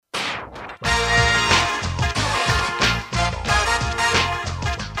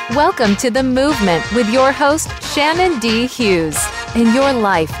Welcome to The Movement with your host, Shannon D. Hughes. In your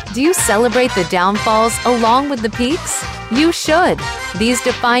life, do you celebrate the downfalls along with the peaks? You should. These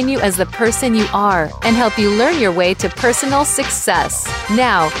define you as the person you are and help you learn your way to personal success.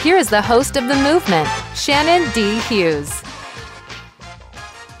 Now, here is the host of The Movement, Shannon D. Hughes.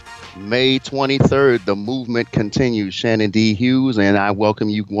 May 23rd, the movement continues. Shannon D. Hughes, and I welcome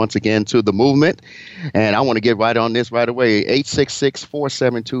you once again to the movement. And I want to get right on this right away.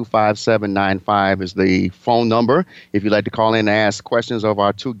 866-472-5795 is the phone number. If you'd like to call in and ask questions of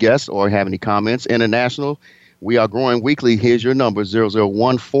our two guests or have any comments. International, we are growing weekly. Here's your number,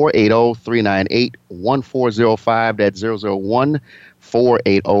 001-480-398-1405. That's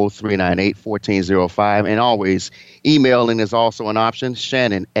 001-480-398-1405. And always, emailing is also an option,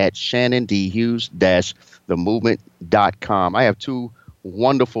 Shannon at shannondhughes-themovement.com. I have two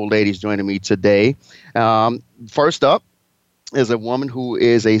wonderful ladies joining me today. First up is a woman who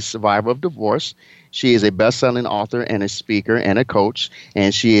is a survivor of divorce. She is a best-selling author and a speaker and a coach,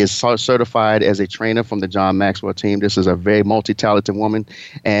 and she is certified as a trainer from the John Maxwell team. This is a very multi-talented woman,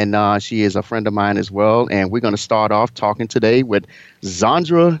 and she is a friend of mine as well. And we're going to start off talking today with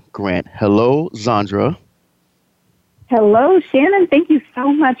Zaundra Grant. Hello, Zaundra. Hello, Shannon. Thank you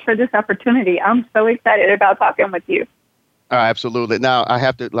so much for this opportunity. I'm so excited about talking with you. Absolutely. Now, I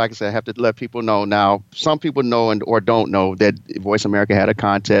have to, like I said, I have to let people know. Now, some people know or don't know that Voice America had a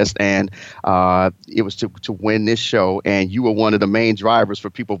contest, and it was to win this show. And you were one of the main drivers for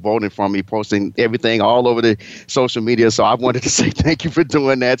people voting for me, posting everything all over the social media. So I wanted to say thank you for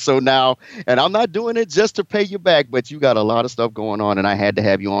doing that. So now, and I'm not doing it just to pay you back, but you got a lot of stuff going on, and I had to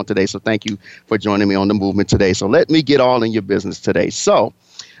have you on today. So thank you for joining me on the movement today. So let me get all in your business today. So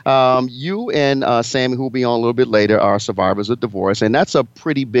you and Sammi, who will be on a little bit later, are survivors of divorce, and that's a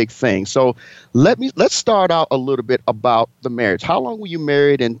pretty big thing. So let's start out a little bit about the marriage. How long were you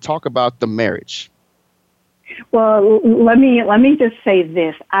married, and talk about the marriage? Well, let me just say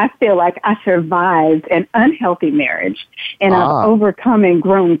this. I feel like I survived an unhealthy marriage, and I've overcome and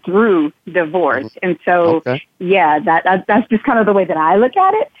grown through divorce. And so, yeah, that's just kind of the way that I look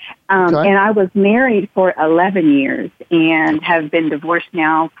at it. And I was married for 11 years and have been divorced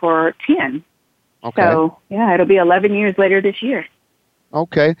now for 10. Okay. So, yeah, it'll be 11 years later this year.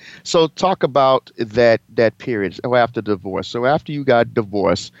 Okay. So talk about that period after divorce. So after you got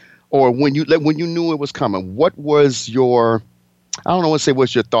divorced, or when you knew it was coming, what was your, I don't know what to say,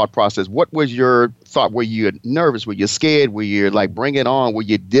 what's your thought process? What was your thought? Were you nervous? Were you scared? Were you like, bring it on? Were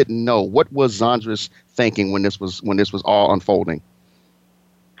you didn't know? What was Zaundra's thinking when this was all unfolding?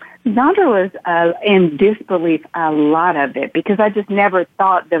 Zaundra was in disbelief a lot of it, because I just never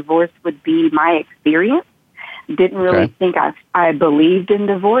thought divorce would be my experience. Didn't really think I believed in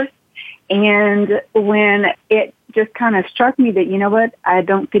divorce. And when it just kind of struck me that, you know what, I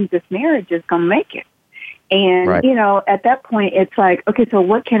don't think this marriage is going to make it. And, you know, at that point, it's like, okay, so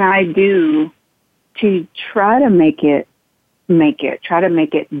what can I do to try to try to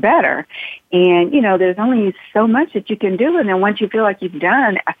make it better? And, you know, there's only so much that you can do. And then once you feel like you've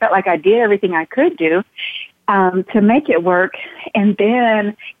done, I felt like I did everything I could do to make it work. And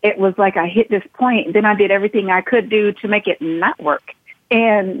then it was like I hit this point. Then I did everything I could do to make it not work.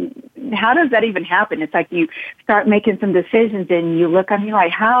 And how does that even happen? It's like you start making some decisions and you look and you're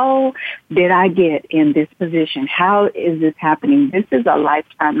like, how did I get in this position? How is this happening? This is a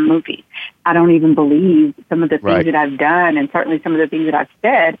lifetime movie. I don't even believe some of the things that I've done, and certainly some of the things that I've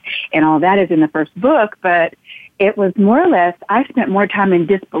said, and all that is in the first book. But it was more or less, I spent more time in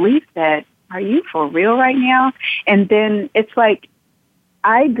disbelief that, are you for real right now? And then it's like,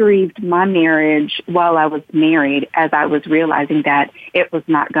 I grieved my marriage while I was married, as I was realizing that it was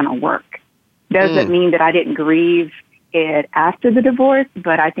not going to work. Doesn't mean that I didn't grieve it after the divorce,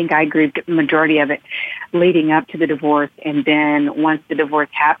 but I think I grieved the majority of it leading up to the divorce. And then once the divorce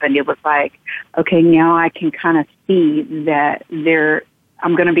happened, it was like, okay, now I can kind of see that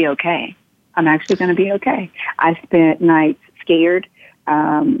I'm going to be okay. I'm actually going to be okay. I spent nights scared,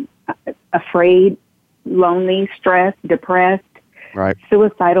 afraid, lonely, stressed, depressed.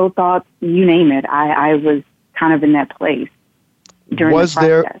 Suicidal thoughts, you name it. I was kind of in that place during the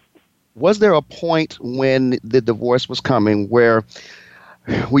process. Was there a point when the divorce was coming where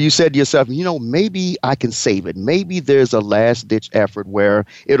you said to yourself, you know, maybe I can save it. Maybe there's a last-ditch effort where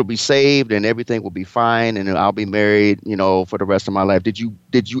it'll be saved and everything will be fine and I'll be married, you know, for the rest of my life. Did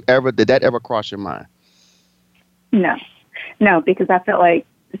that ever cross your mind? No, because I felt like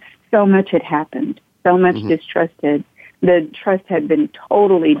so much had happened, so much distrusted. The trust had been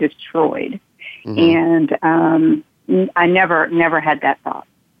totally destroyed. And I never had that thought.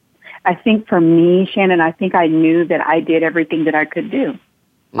 I think for me, Shannon, I think I knew that I did everything that I could do.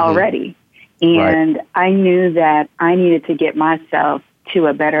 already. And I knew that I needed to get myself to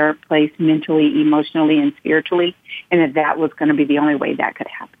a better place mentally, emotionally, and spiritually, and that was going to be the only way that could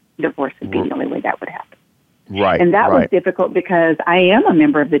happen. Divorce would be the only way that would happen. And that was difficult because I am a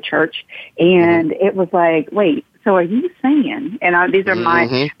member of the church, and it was like, wait, so are you saying? And these are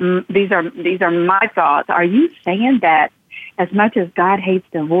these are my thoughts. Are you saying that as much as God hates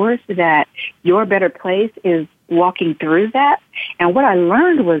divorce, that your better place is walking through that? And what I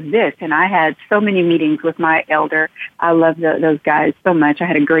learned was this, and I had so many meetings with my elder. I love those guys so much. I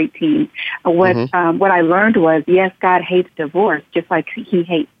had a great team. What I learned was, yes, God hates divorce just like he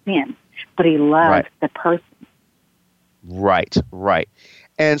hates sin, but he loves the person. Right.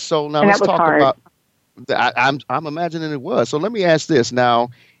 And so now let's talk about, I'm imagining it was. So let me ask this now.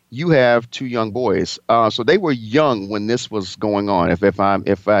 You have two young boys, so they were young when this was going on. If the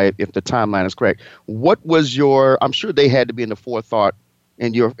timeline is correct, what was your? I'm sure they had to be in the forethought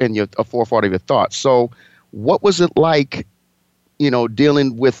of your thoughts. So, what was it like,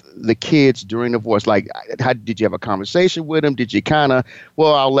 dealing with the kids during divorce? Like, how did you have a conversation with them? Did you kind of,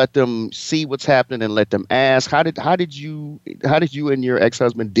 I'll let them see what's happening and let them ask? How did you and your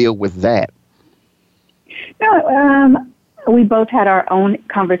ex-husband deal with that? No, we both had our own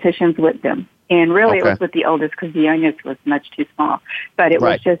conversations with them. And really it was with the oldest because the youngest was much too small. But it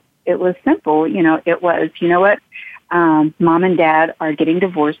was simple. It was, what? Mom and Dad are getting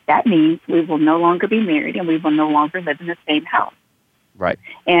divorced. That means we will no longer be married and we will no longer live in the same house. Right.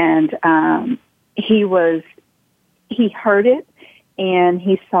 And he heard it, and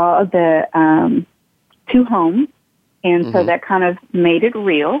he saw the two homes. And so that kind of made it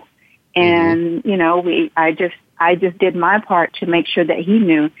real. And, I just did my part to make sure that he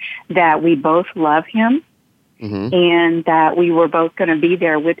knew that we both love him and that we were both going to be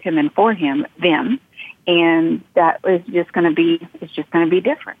there with him and for them. And that was just going to be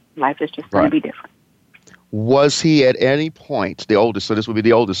different. Life is just going to be different. Was he at any point, the oldest, so this would be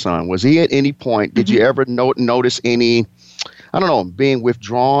the oldest son, was he at any point, did you ever notice any, being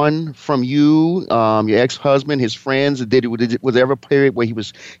withdrawn from you, your ex-husband, his friends? Was there ever a period where he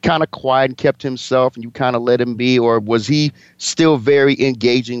was kind of quiet and kept himself and you kind of let him be, or was he still very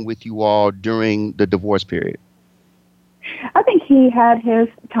engaging with you all during the divorce period? I think he had his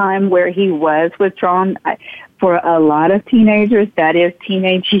time where he was withdrawn. For a lot of teenagers, that is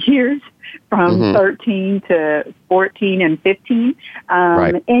teenage years, from 13 to 14 and 15.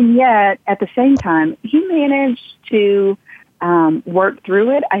 And yet, at the same time, he managed to work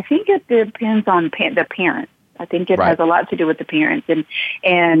through it. I think it depends on the parents. I think it has a lot to do with the parents.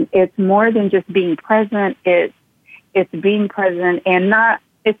 And it's more than just being present. It's being present and not,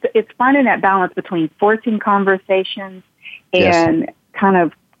 it's finding that balance between forcing conversations and kind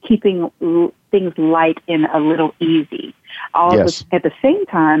of keeping things light and a little easy. At the same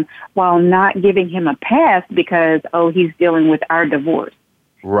time, while not giving him a pass because, he's dealing with our divorce.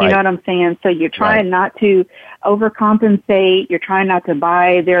 Right. You know what I'm saying? So you're trying not to overcompensate. You're trying not to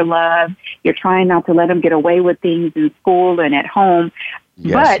buy their love. You're trying not to let them get away with things in school and at home.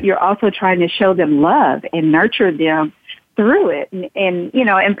 Yes. But you're also trying to show them love and nurture them through it. And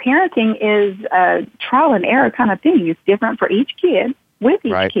parenting is a trial and error kind of thing. It's different for each kid, with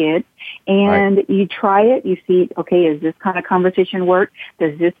each kid. And you try it, you see, okay, is this kind of conversation work?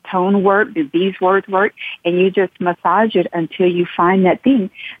 Does this tone work? Do these words work? And you just massage it until you find that thing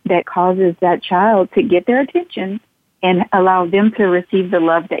that causes that child to get their attention and allow them to receive the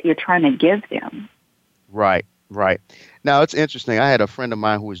love that you're trying to give them. Right. Now, it's interesting. I had a friend of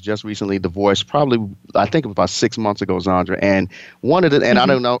mine who was just recently divorced, probably, I think it was about 6 months ago, Zaundra. And I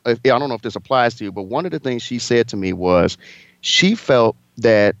don't know if this applies to you, but one of the things she said to me was she felt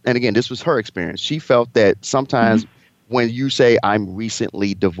that, and again, this was her experience, she felt that sometimes when you say, I'm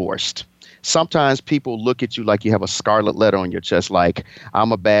recently divorced, sometimes people look at you like you have a scarlet letter on your chest, like,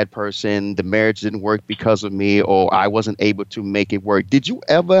 I'm a bad person, the marriage didn't work because of me, or I wasn't able to make it work. Did you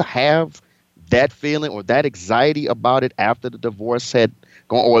ever have that feeling or that anxiety about it after the divorce had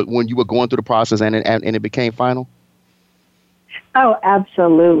gone, or when you were going through the process and it became final? Oh,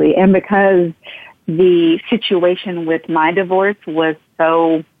 absolutely. And because the situation with my divorce was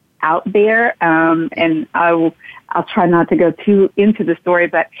so out there, and I'll try not to go too into the story,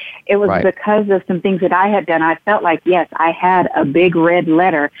 but it was because of some things that I had done. I felt like, yes, I had a big red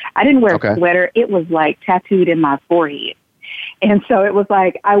letter. I didn't wear a sweater. It was like tattooed in my forehead. And so it was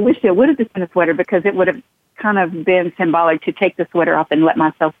like, I wish it would have just been a sweater because it would have kind of been symbolic to take the sweater off and let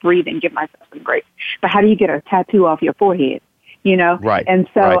myself breathe and give myself some grace. But how do you get a tattoo off your forehead? Right. And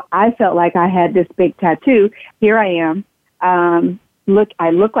so I felt like I had this big tattoo. Here I am. I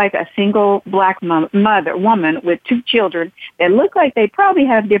look like a single black woman with 2 children that look like they probably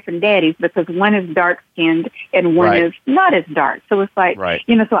have different daddies because one is dark skinned and one is not as dark. So it's like,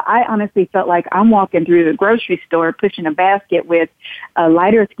 so I honestly felt like I'm walking through the grocery store pushing a basket with a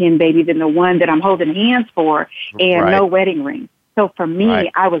lighter skinned baby than the one that I'm holding hands for and no wedding ring. So for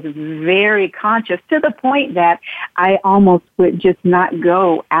me, I was very conscious to the point that I almost would just not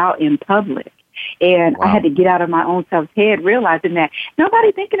go out in public. And I had to get out of my own self's head, realizing that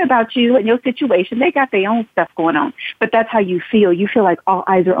nobody thinking about you and your situation. They got their own stuff going on. But that's how you feel. You feel like all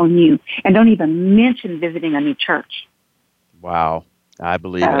eyes are on you. And don't even mention visiting a new church. Wow. I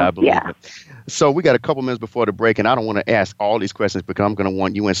believe it. So we got a couple minutes before the break, and I don't want to ask all these questions because I'm going to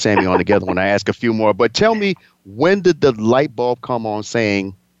want you and Sammi on together when I ask a few more. But tell me, when did the light bulb come on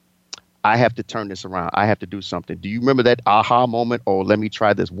saying, I have to turn this around. I have to do something. Do you remember that aha moment? Oh, let me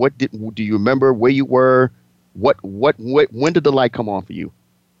try this. Do you remember where you were? When did the light come on for you?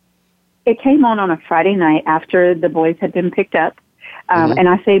 It came on a Friday night after the boys had been picked up. And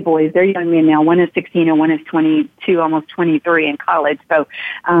I say boys, they're young men now. One is 16 and one is 22, almost 23 in college. So,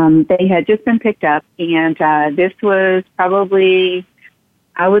 they had just been picked up, and, this was probably,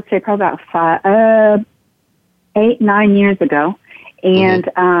 I would say probably about 8-9 years ago. And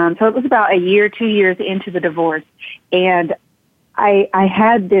so it was about 2 years into the divorce. And I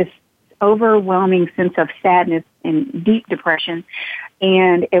had this overwhelming sense of sadness and deep depression.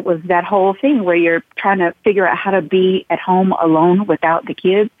 And it was that whole thing where you're trying to figure out how to be at home alone without the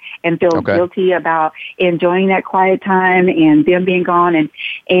kids and feel guilty about enjoying that quiet time and them being gone.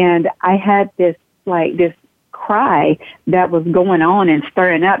 And I had this cry that was going on and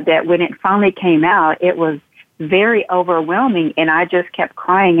stirring up that when it finally came out, it was very overwhelming, and I just kept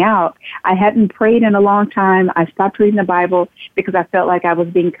crying out. I hadn't prayed in a long time. I stopped reading the Bible because I felt like I was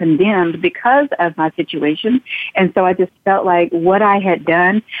being condemned because of my situation. And so I just felt like what I had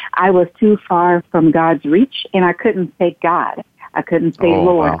done, I was too far from God's reach, and I couldn't say God. I couldn't say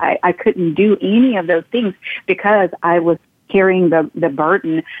Lord. Wow. I couldn't do any of those things because I was carrying the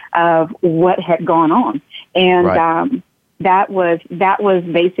burden of what had gone on. And that was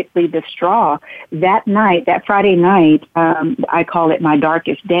basically the straw. That night, that Friday night, I call it my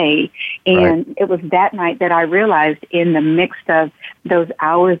darkest day. And it was that night that I realized, in the midst of those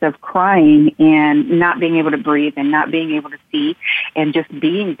hours of crying and not being able to breathe and not being able to see and just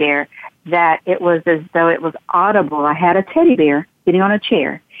being there, that it was as though it was audible. I had a teddy bear sitting on a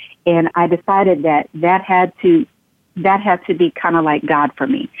chair, and I decided that had to be kind of like God for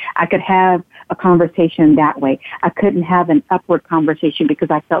me. I could have a conversation that way. I couldn't have an upward conversation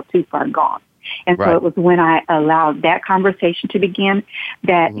because I felt too far gone. And so it was when I allowed that conversation to begin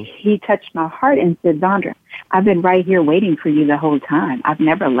that he touched my heart and said, Zaundra, I've been right here waiting for you the whole time. I've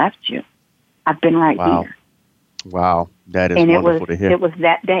never left you. I've been right here. Wow. That is wonderful to hear. It was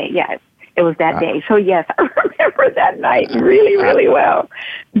that day. Yeah. It was that day. So yes, I remember that night really, really well.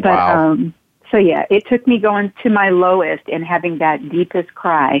 But, so yeah, it took me going to my lowest and having that deepest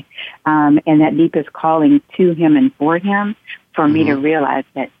cry, and that deepest calling to him and for him, for me to realize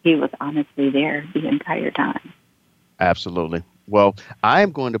that he was honestly there the entire time. Absolutely. Well, I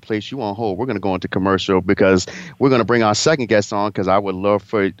am going to place you on hold. We're going to go into commercial because we're going to bring our second guest on, because I would love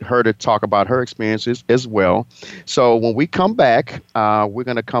for her to talk about her experiences as well. So when we come back, we're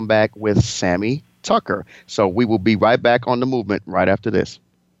going to come back with Sammi Tucker. So we will be right back on The Movement right after this.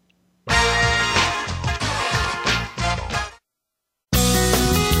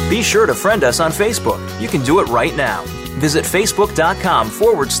 Be sure to friend us on Facebook. You can do it right now. Visit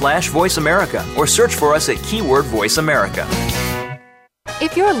facebook.com/Voice America or search for us at keyword Voice America.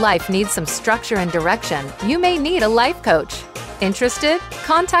 If your life needs some structure and direction, you may need a life coach. Interested?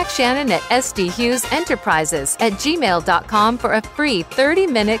 Contact Shannon at sdhughesenterprises@gmail.com for a free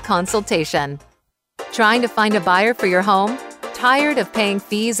 30-minute consultation. Trying to find a buyer for your home? Tired of paying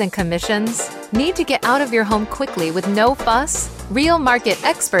fees and commissions? Need to get out of your home quickly with no fuss? Real Market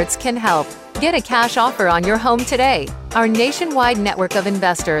Experts can help. Get a cash offer on your home today. Our nationwide network of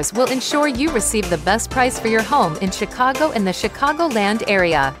investors will ensure you receive the best price for your home in Chicago and the Chicagoland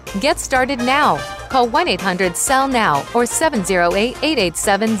area. Get started now. Call 1-800-SELL-NOW or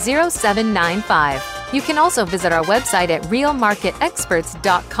 708-887-0795. You can also visit our website at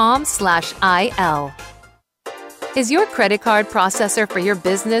realmarketexperts.com/IL. Is your credit card processor for your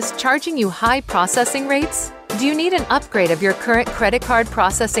business charging you high processing rates? Do you need an upgrade of your current credit card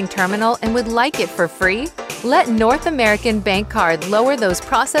processing terminal and would like it for free? Let North American Bank Card lower those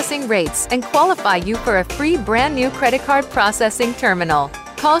processing rates and qualify you for a free brand new credit card processing terminal.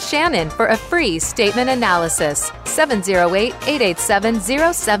 Call Shannon for a free statement analysis,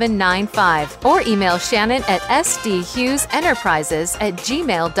 708-887-0795, or email Shannon at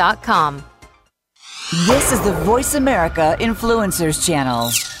sdhughesenterprises@gmail.com. This is the Voice America Influencers Channel.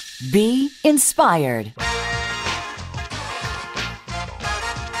 Be inspired.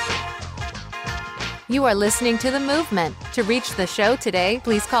 You are listening to The Movement. To reach the show today,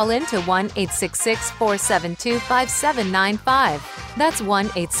 please call in to 1-866-472-5795. That's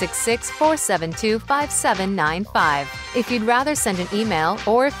 1-866-472-5795. If you'd rather send an email,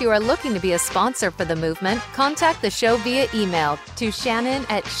 or if you are looking to be a sponsor for The Movement, contact the show via email to Shannon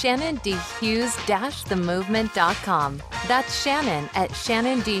at shannondhughes-themovement.com. That's Shannon at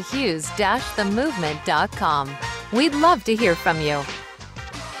shannondhughes-themovement.com. We'd love to hear from you.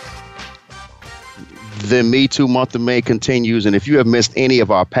 The Me Too month of May continues, and if you have missed any of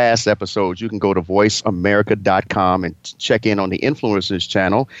our past episodes, you can go to voiceamerica.com and check in on the Influencers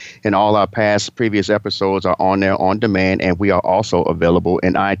channel, and all our previous episodes are on there on demand, and we are also available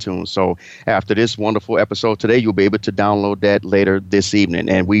in iTunes. So after this wonderful episode today, you'll be able to download that later this evening.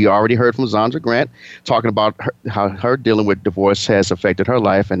 And we already heard from Zaundra Grant talking about how her dealing with divorce has affected her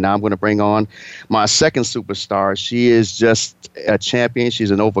life, and now I'm going to bring on my second superstar. She is just a champion.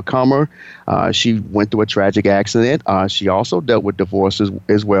 She's an overcomer. She went through a tragic accident. She also dealt with divorce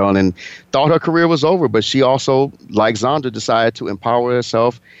as well, and thought her career was over. But she also, like Zaundra, decided to empower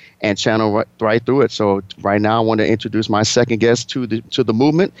herself and channel right through it. So right now, I want to introduce my second guest to the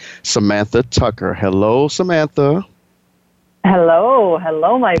movement, Sammi Tucker. Hello, Samantha. Hello,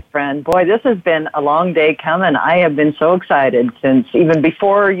 my friend. Boy, this has been a long day coming. I have been so excited since even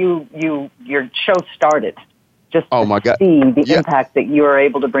before your show started. Just to see the impact that you are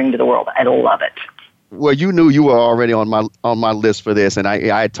able to bring to the world. I love it. Well, you knew you were already on my list for this, and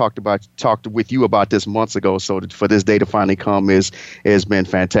I had talked with you about this months ago. So for this day to finally come has been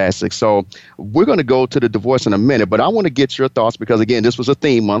fantastic. So we're going to go to the divorce in a minute, but I want to get your thoughts because again, this was a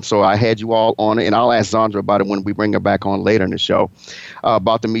theme month, so I had you all on it, and I'll ask Zaundra about it when we bring her back on later in the show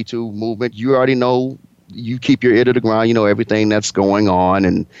about the Me Too movement. You already know. You keep your ear to the ground. You know everything that's going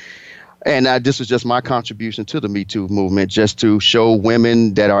on, and this was just my contribution to the Me Too movement, just to show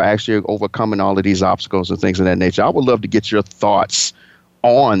women that are actually overcoming all of these obstacles and things of that nature. I would love to get your thoughts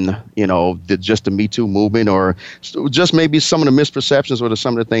on, just the Me Too movement, or just maybe some of the misperceptions or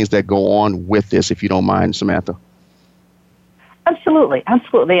some of the things that go on with this, if you don't mind, Samantha. Absolutely.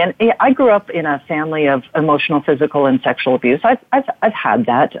 And I grew up in a family of emotional, physical, and sexual abuse. I've had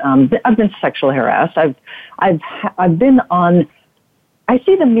that. I've been sexually harassed. I've been on. I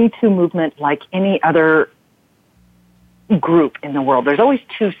see the Me Too movement like any other group in the world. There's always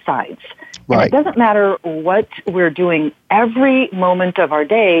two sides. Right. And it doesn't matter what we're doing. Every moment of our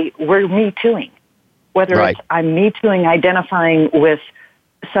day, we're Me Tooing. Whether it's I'm Me Tooing identifying with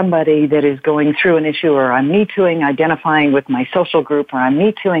somebody that is going through an issue, or I'm Me Tooing identifying with my social group, or I'm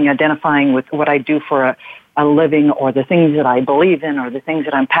Me Tooing identifying with what I do for a living, or the things that I believe in, or the things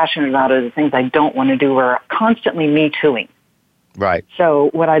that I'm passionate about, or the things I don't want to do. We're constantly Me Tooing. Right. So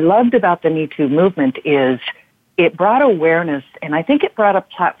what I loved about the Me Too movement is it brought awareness, and I think it brought a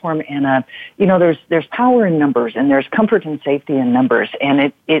platform and there's power in numbers, and there's comfort and safety in numbers,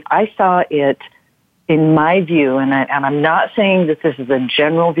 and I saw it, in my view, and I'm not saying that this is a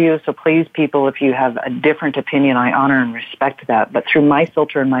general view, so please, people, if you have a different opinion, I honor and respect that, but through my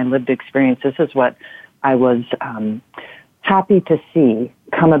filter and my lived experience, this is what I was happy to see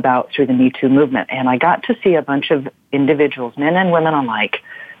come about through the Me Too movement. And I got to see a bunch of individuals, men and women alike,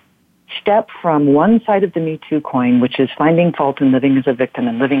 step from one side of the Me Too coin, which is finding fault and living as a victim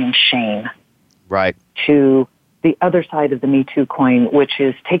and living in shame, right, to the other side of the Me Too coin, which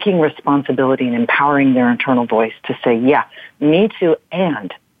is taking responsibility and empowering their internal voice to say, yeah, me too,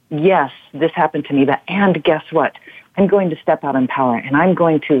 and yes, this happened to me, but and guess what? I'm going to step out in power, and I'm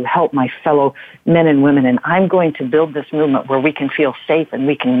going to help my fellow men and women, and I'm going to build this movement where we can feel safe, and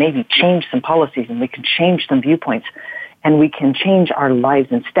we can maybe change some policies, and we can change some viewpoints, and we can change our lives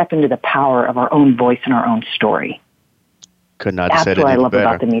and step into the power of our own voice and our own story. Could not have said it That's what I any love better.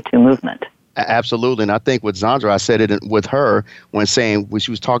 about the Me Too movement. Absolutely. And I think with Zaundra, I said it with her when she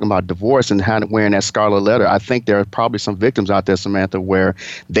was talking about divorce and wearing that scarlet letter. I think there are probably some victims out there, Samantha, where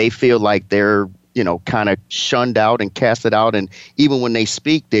they feel like they're kind of shunned out and casted out. And even when they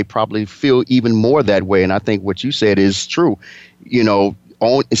speak, they probably feel even more that way. And I think what you said is true.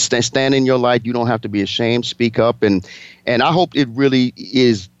 Stand in your light. You don't have to be ashamed. Speak up. And I hope it really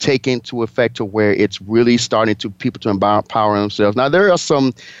is taken to effect to where it's really starting to people to empower themselves. Now, there are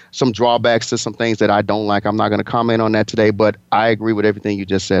some drawbacks to some things that I don't like. I'm not going to comment on that today, but I agree with everything you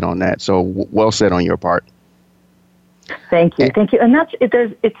just said on that. So well said on your part. Thank you. And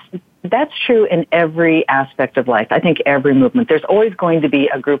that's true in every aspect of life. I think every movement. There's always going to be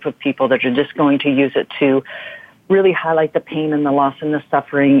a group of people that are just going to use it to really highlight the pain and the loss and the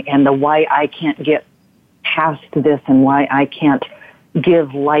suffering and the why I can't get past this and why I can't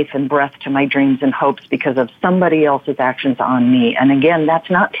give life and breath to my dreams and hopes because of somebody else's actions on me. And again, that's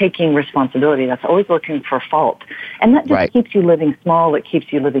not taking responsibility. That's always looking for fault. And that just keeps you living small. It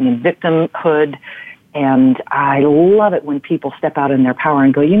keeps you living in victimhood. And I love it when people step out in their power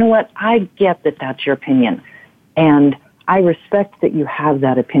and go, you know what? I get that that's your opinion. And I respect that you have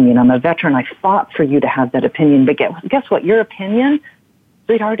that opinion. I'm a veteran. I fought for you to have that opinion. But guess what? Your opinion,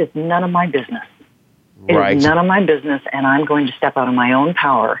 sweetheart, is none of my business. It is none of my business, and I'm going to step out of my own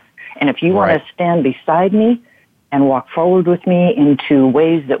power. And if you want to stand beside me and walk forward with me into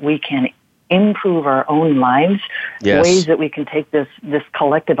ways that we can improve our own lives, ways that we can take this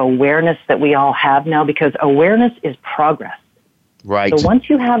collective awareness that we all have now, because awareness is progress. Right. So once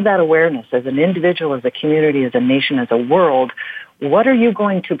you have that awareness as an individual, as a community, as a nation, as a world, what are you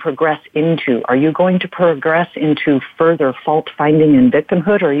going to progress into? Are you going to progress into further fault-finding and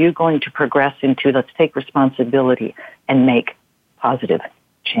victimhood, or are you going to progress into let's take responsibility and make positive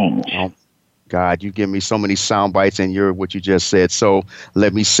change? Oh, God, you give me so many sound bites in what you just said. So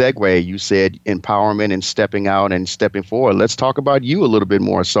let me segue. You said empowerment and stepping out and stepping forward. Let's talk about you a little bit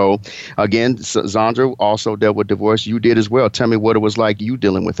more. So again, Zaundra also dealt with divorce. You did as well. Tell me what it was like you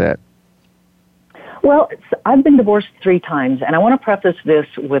dealing with that. Well, I've been divorced 3 times, and I want to preface this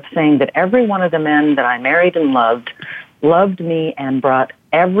with saying that every one of the men that I married and loved me and brought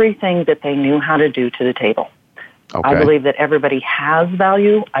everything that they knew how to do to the table. Okay. I believe that everybody has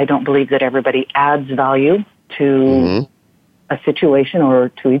value. I don't believe that everybody adds value to a situation or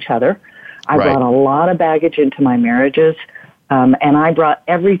to each other. I brought a lot of baggage into my marriages, and I brought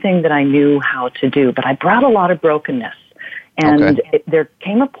everything that I knew how to do, but I brought a lot of brokenness. And there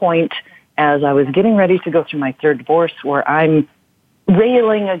came a point as I was getting ready to go through my 3rd divorce where I'm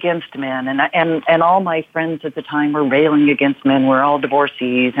railing against men, and all my friends at the time were railing against men. We're all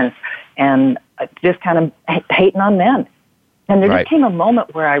divorcees and just kind of hating on men. And there just came a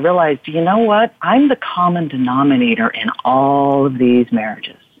moment where I realized, you know what? I'm the common denominator in all of these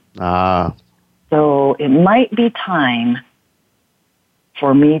marriages. So it might be time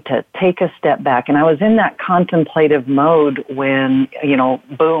for me to take a step back. And I was in that contemplative mode when,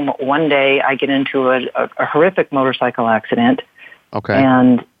 boom, one day I get into a horrific motorcycle accident. Okay.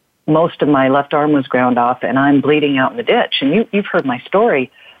 And most of my left arm was ground off, and I'm bleeding out in the ditch. And you've heard my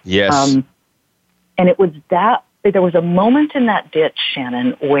story. Yes. And it was there was a moment in that ditch,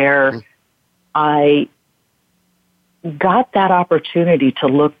 Shannon, where I got that opportunity to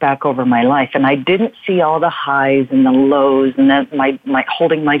look back over my life, and I didn't see all the highs and the lows and then my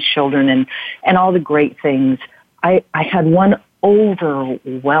holding my children and all the great things. I had one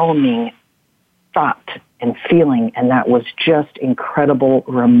overwhelming thought and feeling, and that was just incredible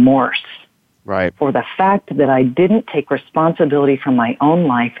remorse for the fact that I didn't take responsibility for my own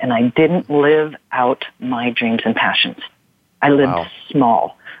life and I didn't live out my dreams and passions. I lived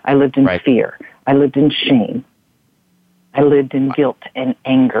small. I lived in fear. I lived in shame. I lived in guilt and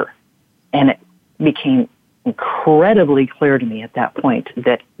anger. And it became incredibly clear to me at that point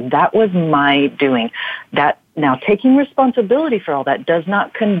that that was my doing. That now taking responsibility for all that does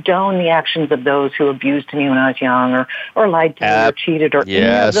not condone the actions of those who abused me when I was young or lied to me or cheated or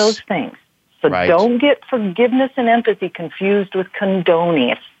any of those things. So don't get forgiveness and empathy confused with condoning.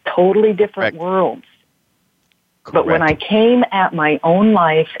 It's totally different worlds. But when I came at my own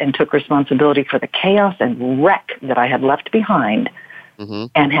life and took responsibility for the chaos and wreck that I had left behind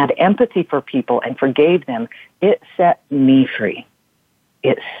and had empathy for people and forgave them, it set me free.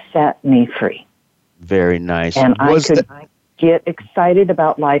 It set me free. Very nice. And I could get excited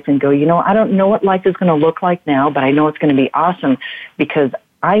about life and go, I don't know what life is going to look like now, but I know it's going to be awesome because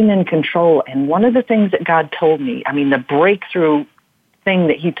I'm in control. And one of the things that God told me, the breakthrough thing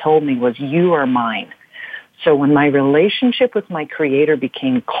that He told me was, you are mine. So when my relationship with my Creator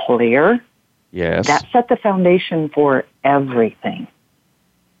became clear, that set the foundation for everything.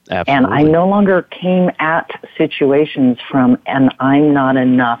 Absolutely. And I no longer came at situations from an I'm not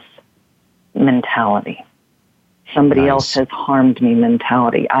enough mentality. Somebody else has harmed me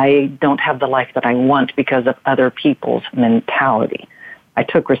mentality. I don't have the life that I want because of other people's mentality. I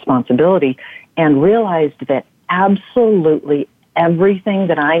took responsibility and realized that absolutely everything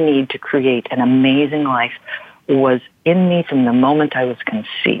that I need to create an amazing life was in me from the moment I was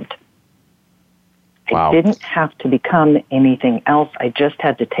conceived. I didn't have to become anything else. I just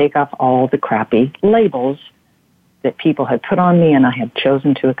had to take off all the crappy labels that people had put on me and I had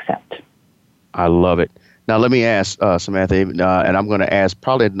chosen to accept. I love it. Now, let me ask Samantha, and I'm going to ask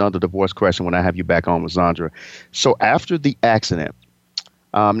probably another divorce question when I have you back on with Zaundra. So after the accident,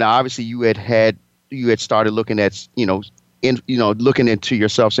 now obviously you had started looking at, looking into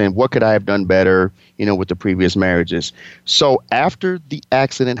yourself, saying, what could I have done better, with the previous marriages? So after the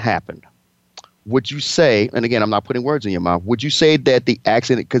accident happened, would you say, and again, I'm not putting words in your mouth, would you say that the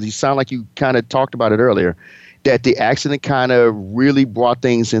accident, because you sound like you kind of talked about it earlier, that the accident kind of really brought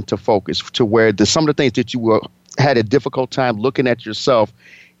things into focus to where some of the things that you had a difficult time looking at yourself,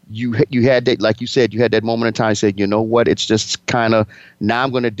 you had that, like you said, you had that moment in time, you said, you know what, it's just kind of, now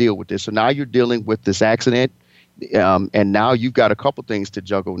I'm going to deal with this. So now you're dealing with this accident, and now you've got a couple things to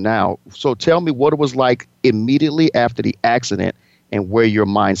juggle now. So tell me what it was like immediately after the accident and where your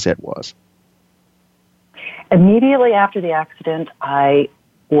mindset was. Immediately after the accident, I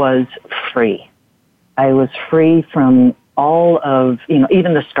was free. I was free from all of,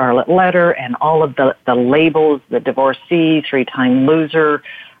 even the scarlet letter and all of the labels, the divorcee, 3-time loser.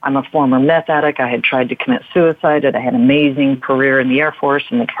 I'm a former meth addict. I had tried to commit suicide. I had an amazing career in the Air Force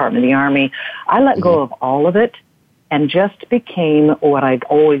and the Department of the Army. I let go of all of it and just became what I'd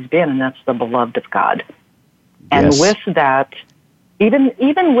always been, and that's the beloved of God. And with that, even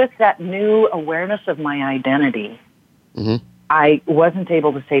with that new awareness of my identity, I wasn't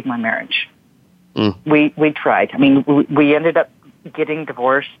able to save my marriage. We tried. I mean, we ended up getting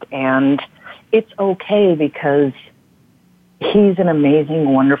divorced, and it's okay because he's an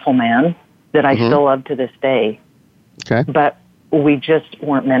amazing, wonderful man that I still love to this day. Okay. But we just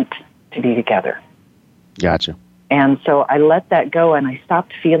weren't meant to be together. Gotcha. And so I let that go, and I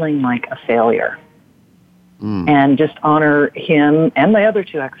stopped feeling like a failure. And just honor him and my other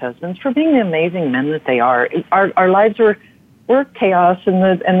 2 ex-husbands for being the amazing men that they are. Our lives were chaos,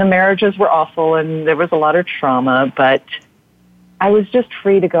 and the marriages were awful, and there was a lot of trauma, but I was just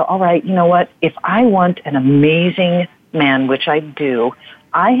free to go, all right, you know what? If I want an amazing man, which I do,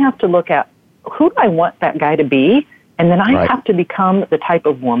 I have to look at who do I want that guy to be, and then I have to become the type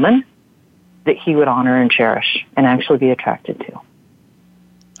of woman that he would honor and cherish and actually be attracted to.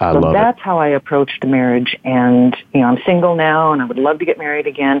 So that's how I approached marriage, and I'm single now, and I would love to get married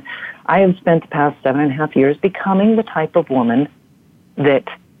again. I have spent the past 7.5 years becoming the type of woman that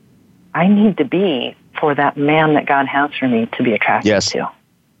I need to be for that man that God has for me to be attracted to.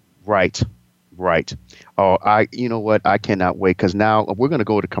 Right. Oh, you know what? I cannot wait, because now we're going to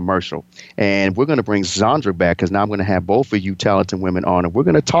go to commercial, and we're going to bring Zaundra back, because now I'm going to have both of you talented women on, and we're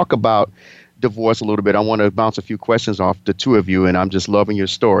going to talk about divorce a little bit. I want to bounce a few questions off the 2 of you, and I'm just loving your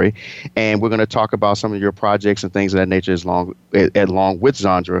story. And we're going to talk about some of your projects and things of that nature along with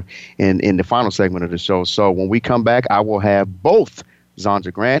Zaundra in the final segment of the show. So when we come back, I will have both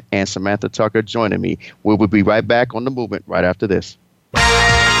Zaundra Grant and Samantha Tucker joining me. We will be right back on The Movement right after this.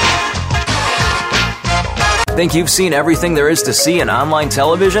 Think you've seen everything there is to see in online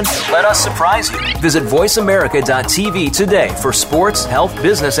television? Let us surprise you. Visit voiceamerica.tv today for sports, health,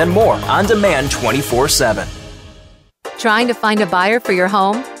 business, and more on demand 24/7. Trying to find a buyer for your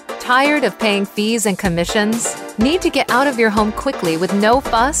home? Tired of paying fees and commissions? Need to get out of your home quickly with no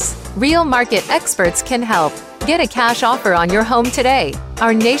fuss? Real Market Experts can help. Get a cash offer on your home today.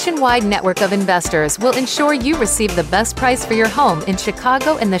 Our nationwide network of investors will ensure you receive the best price for your home in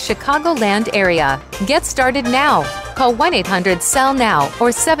Chicago and the Chicagoland area. Get started now. Call 1-800-SELL-NOW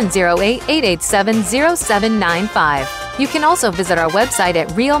or 708-887-0795. You can also visit our website at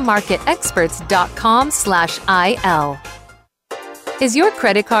realmarketexperts.com/IL. Is your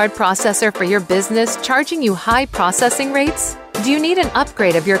credit card processor for your business charging you high processing rates? Do you need an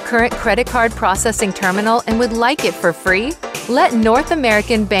upgrade of your current credit card processing terminal and would like it for free? Let North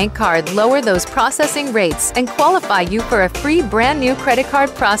American Bank Card lower those processing rates and qualify you for a free brand new credit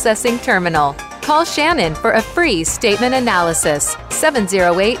card processing terminal. Call Shannon for a free statement analysis,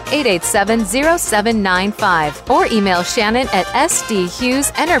 708-887-0795, or email Shannon at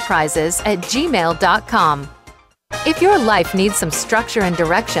sdhughesenterprises@gmail.com. If your life needs some structure and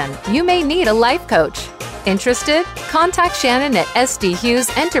direction, you may need a life coach. Interested? Contact Shannon at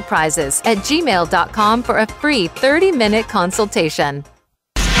sdhughesenterprises@gmail.com for a free 30-minute consultation.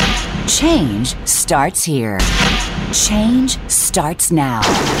 Change starts here. Change starts now.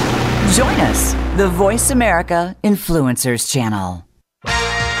 Join us, the Voice America Influencers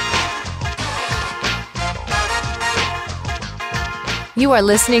You are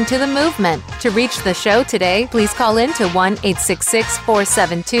listening to The Movement. To reach the show today, please call in to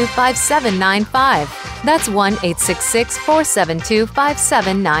 1-866-472-5795. That's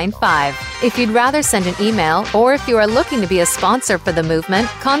 1-866-472-5795. If you'd rather send an email, or if you are looking to be a sponsor for The Movement,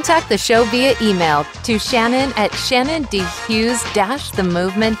 contact the show via email to Shannon at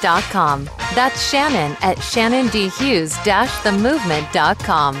shannondhughes-themovement.com. That's Shannon at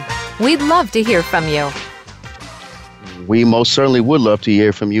shannondhughes-themovement.com. We'd love to hear from you. We most certainly would love to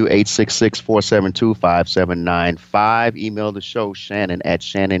hear from you. 866-472-5795. Email the show, Shannon at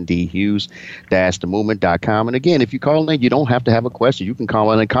shannondhughes-themovement.com. And again, if you call in, you don't have to have a question. You can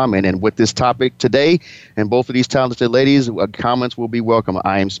call in and comment. And with this topic today, and both of these talented ladies, comments will be welcome.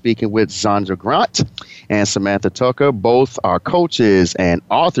 I am speaking with Zaundra Grant and Sammi Tucker. Both are coaches and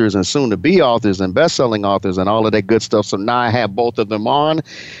authors and soon-to-be authors and best-selling authors and all of that good stuff. So now I have both of them on,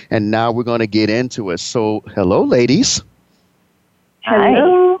 and now we're going to get into it. So hello, ladies.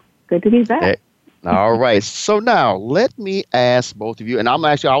 Hello. Good to be back. All right. So now let me ask both of you, and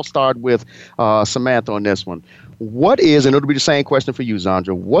I'll start with Samantha on this one. What is, and it'll be the same question for you,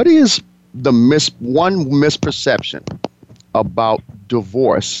 Zaundra, what is the one misperception about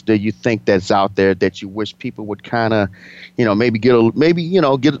divorce that you think that's out there that you wish people would kind of, maybe get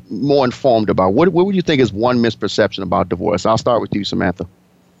more informed about? What would you think is one misperception about divorce? I'll start with you, Samantha.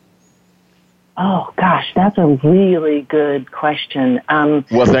 Oh, gosh, that's a really good question.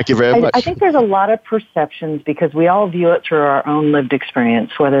 Well, thank you very much. I think there's a lot of perceptions because we all view it through our own lived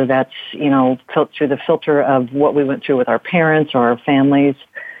experience, whether that's, through the filter of what we went through with our parents or our families.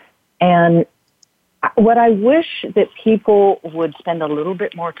 And what I wish that people would spend a little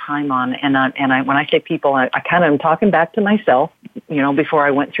bit more time on, and when I say people, I kind of am talking back to myself, before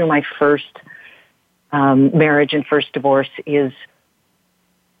I went through my first marriage and first divorce, is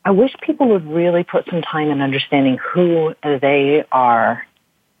I wish people would really put some time in understanding who they are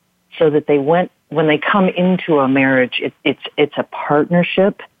so that when they come into a marriage, it's a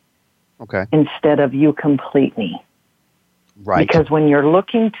partnership instead of you complete me. Right. Because when you're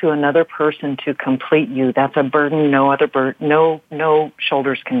looking to another person to complete you, that's a burden no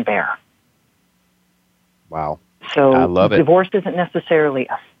shoulders can bear. Wow. So I love it. Divorce isn't necessarily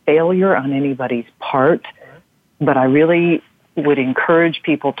a failure on anybody's part, but I really would encourage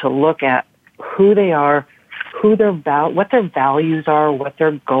people to look at who they are, what their values are, what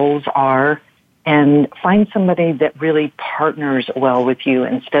their goals are, and find somebody that really partners well with you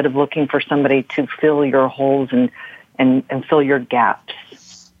instead of looking for somebody to fill your holes and fill your gaps.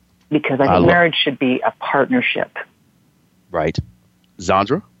 Because I think marriage should be a partnership. Right.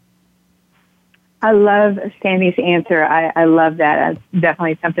 Zaundra? I love Sammy's answer. I love that. That's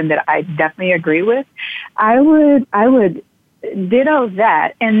definitely something that I definitely agree with. I would ditto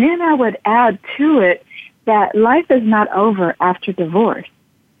that, and then I would add to it that life is not over after divorce.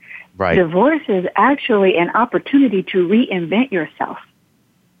 Right. Divorce is actually an opportunity to reinvent yourself.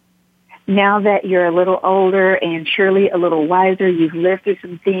 Now that you're a little older and surely a little wiser, you've lived through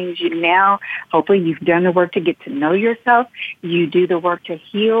some things, hopefully you've done the work to get to know yourself, you do the work to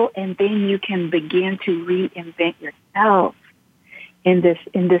heal, and then you can begin to reinvent yourself in this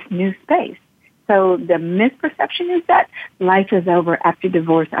new space. So the misperception is that life is over after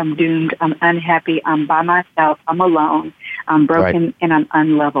divorce. I'm doomed. I'm unhappy. I'm by myself. I'm alone. I'm broken, and I'm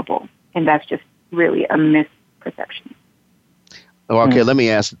unlovable. And that's just really a misperception. Okay, let me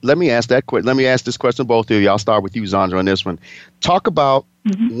ask this question to both of you. I'll start with you, Zaundra, on this one. Talk about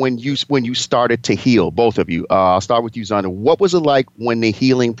when you started to heal, both of you. I'll start with you, Zaundra. What was it like when the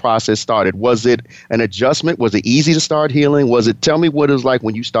healing process started? Was it an adjustment? Was it easy to start healing? Tell me what it was like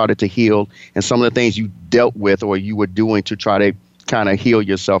when you started to heal and some of the things you dealt with or you were doing to try to kind of heal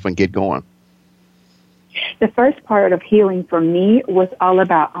yourself and get going. The first part of healing for me was all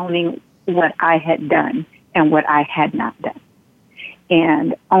about owning what I had done and what I had not done.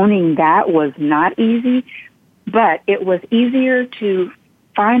 And owning that was not easy, but it was easier to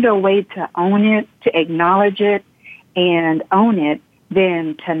find a way to own it, to acknowledge it, and own it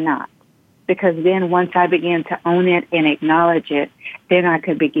than to not. Because then once I began to own it and acknowledge it, then I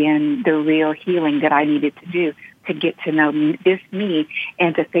could begin the real healing that I needed to do to get to know this me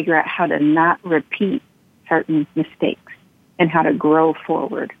and to figure out how to not repeat certain mistakes and how to grow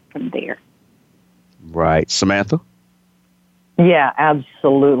forward from there. Right. Samantha? Yeah,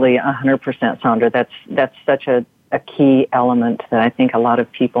 absolutely, 100%, Sandra. That's such a key element that I think a lot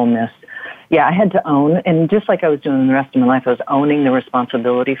of people miss. Yeah, I had to own, and just like I was doing the rest of my life, I was owning the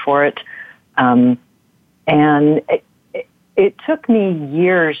responsibility for it. And it took me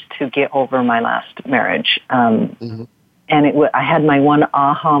years to get over my last marriage. And I had my one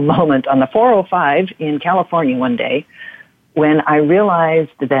aha moment on the 405 in California one day when I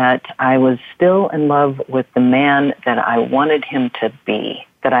realized that I was still in love with the man that I wanted him to be,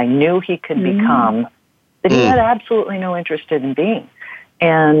 that I knew he could become, that he had absolutely no interest in being.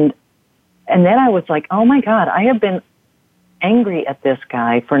 And then I was like, oh my God, I have been angry at this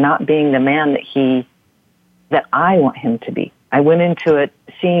guy for not being the man that I want him to be. I went into it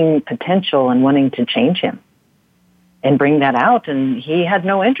seeing potential and wanting to change him and bring that out, and he had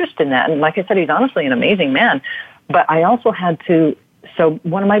no interest in that. And like I said, he's honestly an amazing man. But I also had to, so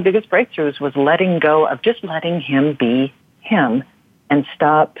one of my biggest breakthroughs was letting go of just letting him be him and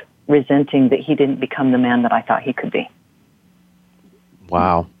stop resenting that he didn't become the man that I thought he could be.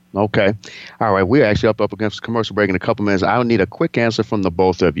 Wow. Okay. All right. We're actually up against commercial break in a couple minutes. I'll need a quick answer from the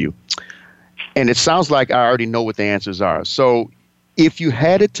both of you. And it sounds like I already know what the answers are. So if you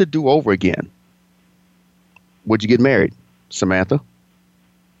had it to do over again, would you get married, Samantha?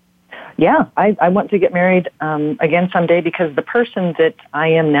 Yeah, I want to get married again someday, because the person that I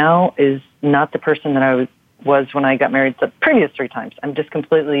am now is not the person that I was when I got married the previous 3 times. I'm just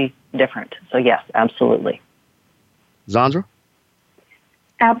completely different. So yes, absolutely. Zaundra?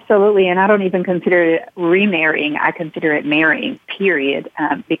 Absolutely, and I don't even consider it remarrying. I consider it marrying, period,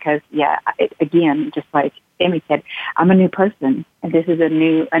 because, again, just like Amy said, I'm a new person, and this is a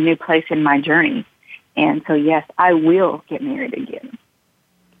new place in my journey. And so, yes, I will get married again.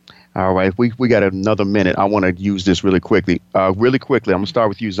 All right, we got another minute. I want to use this really quickly. I'm going to start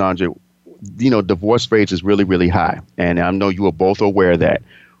with you, Zaundra. Divorce rates is really, really high, and I know you are both aware of that.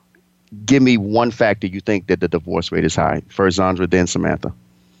 Give me one factor you think that the divorce rate is high. First Zaundra, then Samantha.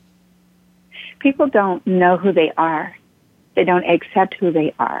 People don't know who they are. They don't accept who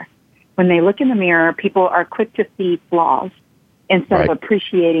they are. When they look in the mirror, people are quick to see flaws instead of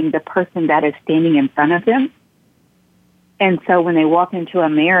appreciating the person that is standing in front of them. And so when they walk into a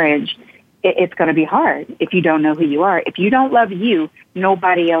marriage, it's going to be hard if you don't know who you are. If you don't love you,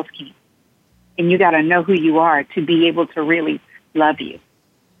 nobody else can. And you got to know who you are to be able to really love you.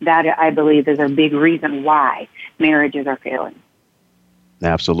 That, I believe, is a big reason why marriages are failing.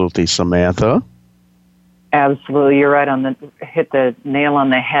 Absolutely. Samantha? Absolutely. You're right hit the nail on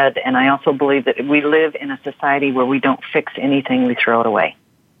the head. And I also believe that we live in a society where we don't fix anything, we throw it away.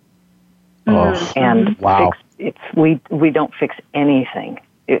 Oh, and wow. We don't fix anything.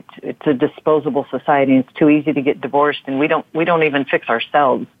 It's a disposable society, and it's too easy to get divorced, and we don't even fix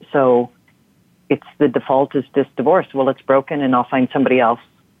ourselves. So it's the default is just divorce. Well, it's broken, and I'll find somebody else.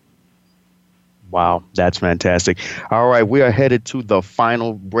 Wow, that's fantastic. All right, we are headed to the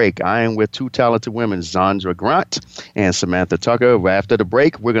final break. I am with 2 talented women, Zaundra Grant and Samantha Tucker. After the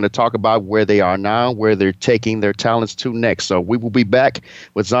break, we're going to talk about where they are now, where they're taking their talents to next. So we will be back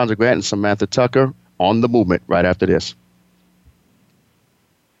with Zaundra Grant and Samantha Tucker on The Movement right after this.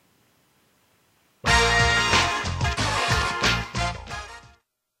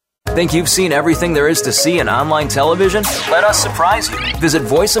 Think you've seen everything there is to see in online television? Let us surprise you. Visit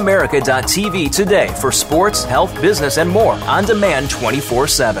voiceamerica.tv today for sports, health, business, and more on demand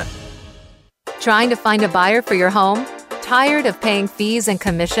 24/7. Trying to find a buyer for your home? Tired of paying fees and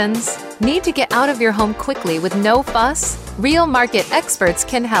commissions? Need to get out of your home quickly with no fuss? Real Market Experts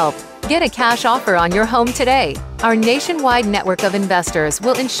can help. Get a cash offer on your home today. Our nationwide network of investors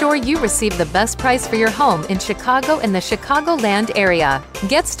will ensure you receive the best price for your home in Chicago and the Chicagoland area.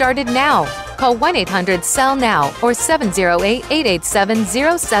 Get started now. Call 1-800-SELL-NOW or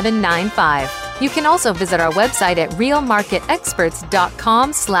 708-887-0795. You can also visit our website at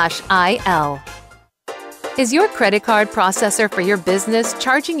realmarketexperts.com/IL. Is your credit card processor for your business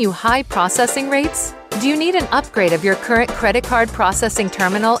charging you high processing rates? Do you need an upgrade of your current credit card processing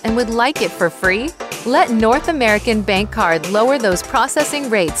terminal and would like it for free? Let North American Bank Card lower those processing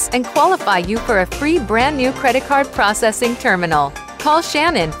rates and qualify you for a free brand new credit card processing terminal. Call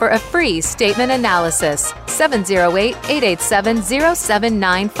Shannon for a free statement analysis,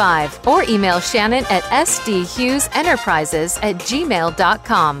 708-887-0795, or email Shannon at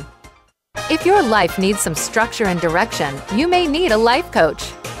sdhughesenterprises@gmail.com. If your life needs some structure and direction, you may need a life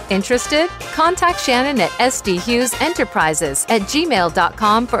coach. Interested? Contact Shannon at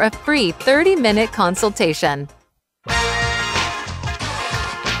sdhughesenterprises@gmail.com for a free 30-minute consultation.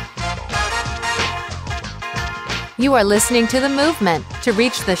 You are listening to The Movement. To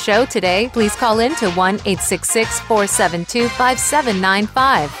reach the show today, please call in to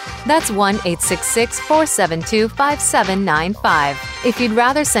 1-866-472-5795. That's 1-866-472-5795. If you'd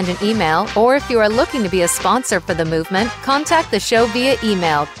rather send an email, or if you are looking to be a sponsor for The Movement, contact the show via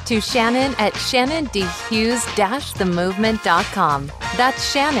email to Shannon at shannondhughes-themovement.com.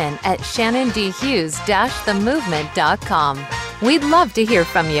 That's Shannon at shannondhughes-themovement.com. We'd love to hear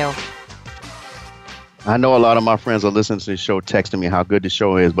from you. I know a lot of my friends are listening to the show, texting me how good the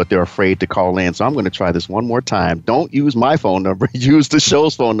show is, but they're afraid to call in. So I'm going to try this one more time. Don't use my phone number. Use the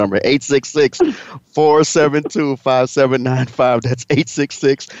show's phone number, 866-472-5795. That's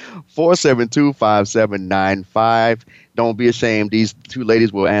 866-472-5795. Don't be ashamed. These two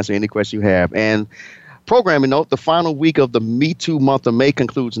ladies will answer any question you have. And programming note, the final week of the Me Too month of May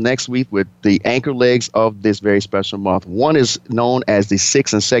concludes next week with the anchor legs of this very special month. One is known as the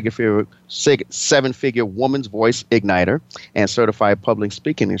 6- and 7-figure Woman's Voice Igniter and Certified Public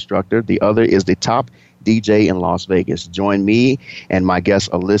Speaking Instructor. The other is the top DJ in Las Vegas. Join me and my guests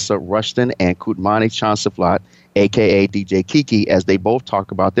Alyssa Rushton and Kutmani Chansiflat, a.k.a. DJ Kiki, as they both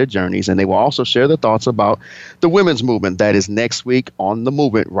talk about their journeys, and they will also share their thoughts about the women's movement. That is next week on The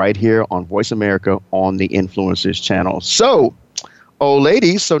Movement right here on Voice America on the Influencers channel. So,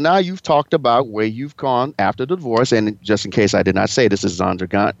 ladies, so now you've talked about where you've gone after the divorce, and just in case I did not say, this is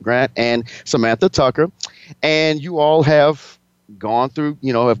Zaundra Grant and Samantha Tucker, and you all have gone through,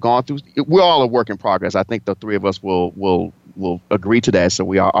 we're all a work in progress. I think the three of us will agree to that. So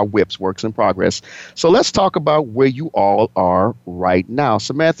we are our whips, works in progress. So let's talk about where you all are right now.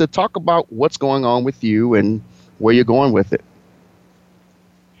 Samantha, talk about what's going on with you and where you're going with it.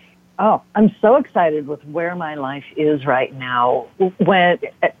 Oh, I'm so excited with where my life is right now. When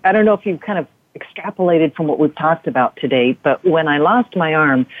I don't know if you've kind of extrapolated from what we've talked about today, but when I lost my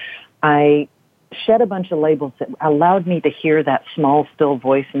arm, I shed a bunch of labels that allowed me to hear that small, still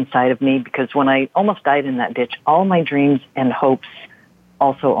voice inside of me, because when I almost died in that ditch, all my dreams and hopes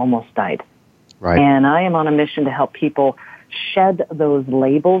also almost died. Right. And I am on a mission to help people shed those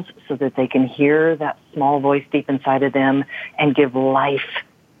labels so that they can hear that small voice deep inside of them and give life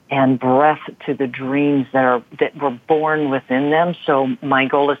and breath to the dreams that were born within them. So my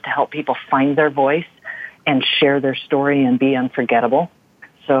goal is to help people find their voice and share their story and be unforgettable.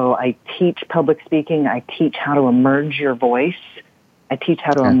 So I teach public speaking. I teach how to emerge your voice. I teach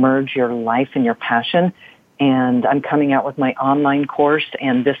how to emerge your life and your passion. And I'm coming out with my online course.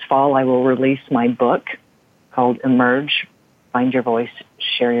 And this fall, I will release my book called Emerge, Find Your Voice,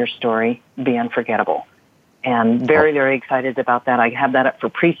 Share Your Story, Be Unforgettable. And very, very excited about that. I have that up for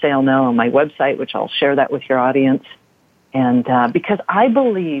pre-sale now on my website, which I'll share that with your audience. And because I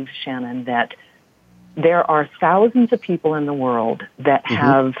believe, Shannon, that there are thousands of people in the world that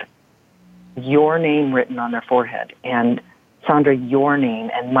have your name written on their forehead, and Zaundra, your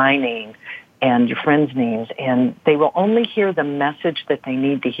name, and my name, and your friends' names, and they will only hear the message that they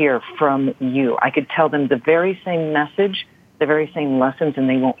need to hear from you. I could tell them the very same message, the very same lessons, and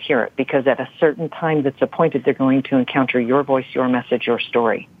they won't hear it, because at a certain time that's appointed, they're going to encounter your voice, your message, your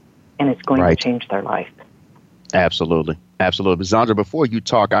story, and it's going to change their life. Absolutely. Absolutely. Zaundra, before you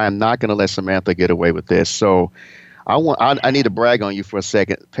talk, I am not going to let Samantha get away with this. So I need to brag on you for a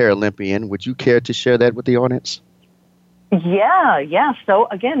second. Paralympian, would you care to share that with the audience? Yeah. So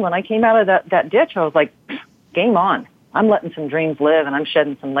again, when I came out of that ditch, I was like, game on. I'm letting some dreams live, and I'm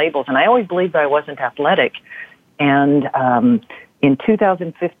shedding some labels. And I always believed that I wasn't athletic. And in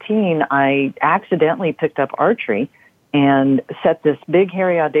 2015, I accidentally picked up archery and set this big,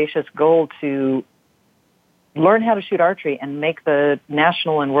 hairy, audacious goal to learn how to shoot archery and make the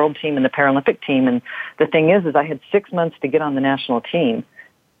national and world team and the Paralympic team. And the thing is I had 6 months to get on the national team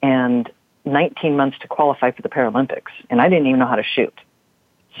and 19 months to qualify for the Paralympics. And I didn't even know how to shoot.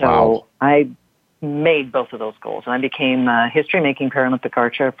 So I made both of those goals. And I became a history-making Paralympic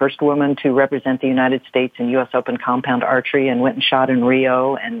archer, first woman to represent the United States in U.S. Open compound archery, and went and shot in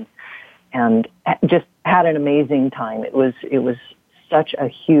Rio and just had an amazing time. It was such a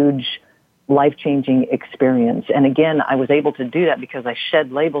huge life-changing experience. And again, I was able to do that because I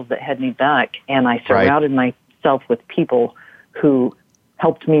shed labels that had me back, and I surrounded myself with people who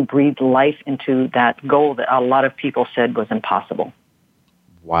helped me breathe life into that goal that a lot of people said was impossible.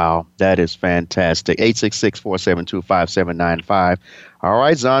 Wow, that is fantastic. 866-472-5795. All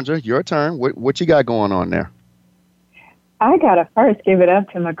right, Zaundra, your turn. What you got going on there? I got to first give it up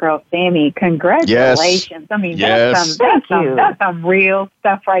to my girl, Sammi. Congratulations. Yes. I mean, that's some real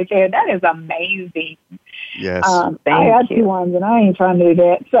stuff right there. That is amazing. Yes. I got 2 arms, and I ain't trying to do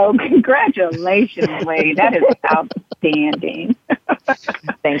that. So congratulations, lady. That is outstanding.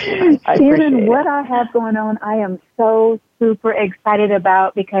 Thank you. Shannon, what I have going on, I am so super excited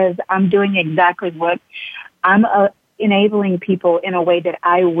about, because I'm doing exactly what I'm enabling people in a way that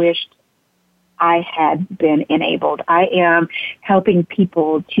I wished I had been enabled. I am helping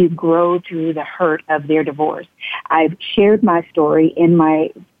people to grow through the hurt of their divorce. I've shared my story in my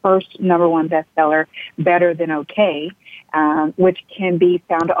first #1 bestseller, Better Than Okay, which can be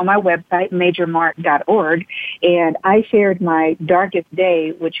found on my website, majormark.org. And I shared my darkest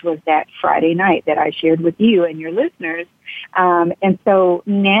day, which was that Friday night that I shared with you and your listeners. And so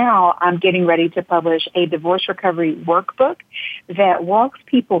now I'm getting ready to publish a divorce recovery workbook that walks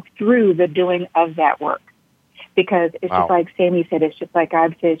people through the doing of that work. Because it's just like Sammi said, it's just like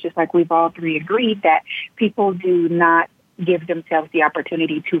I've said, it's just like we've all three agreed that people do not give themselves the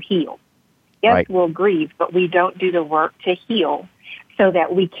opportunity to heal. Yes, we'll grieve, but we don't do the work to heal so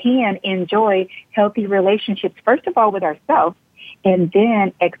that we can enjoy healthy relationships, first of all, with ourselves, and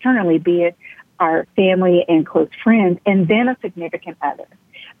then externally, be it our family and close friends, and then a significant other.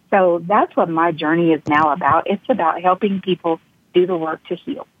 So that's what my journey is now about. It's about helping people do the work to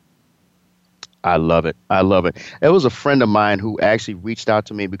heal. I love it. I love it. It was a friend of mine who actually reached out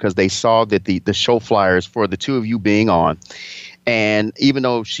to me because they saw that the show flyers for the two of you being on. And even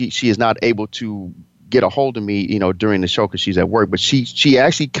though she is not able to get a hold of me, during the show because she's at work, but she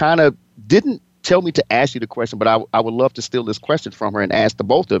actually kind of didn't tell me to ask you the question, but I would love to steal this question from her and ask the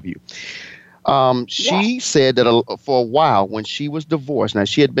both of you. She said that for a while when she was divorced, now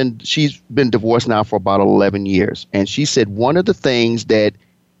she's been divorced now for about 11 years. And she said one of the things that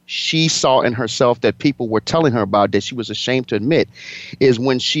she saw in herself that people were telling her about that she was ashamed to admit is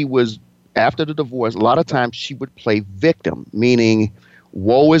when she was after the divorce, a lot of times she would play victim, meaning,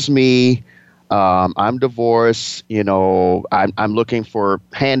 woe is me. I'm divorced. I'm looking for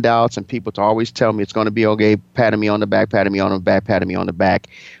handouts and people to always tell me it's going to be okay. Patting me on the back, patting me on the back, patting me on the back.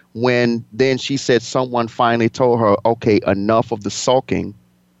 When then she said someone finally told her, okay, enough of the sulking,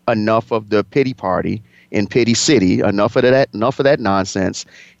 enough of the pity party in Pity City, enough of that nonsense.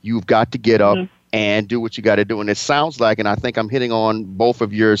 You've got to get up and do what you got to do. And it sounds like, and I think I'm hitting on both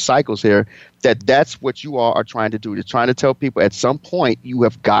of your cycles here, that's what you all are trying to do. You're trying to tell people at some point you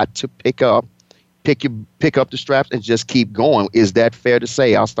have got to pick up the straps and just keep going. Is that fair to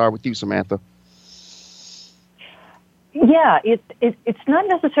say? I'll start with you, Samantha. Yeah, it's not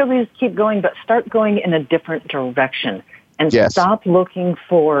necessarily just keep going, but start going in a different direction and stop looking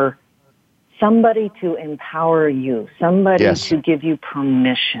for somebody to empower you, somebody to give you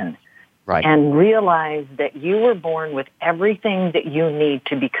permission. Right. And realize that you were born with everything that you need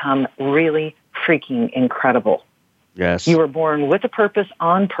to become really freaking incredible. Yes. You were born with a purpose,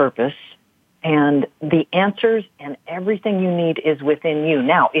 on purpose, and the answers and everything you need is within you.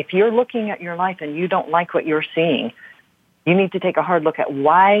 Now, if you're looking at your life and you don't like what you're seeing, you need to take a hard look at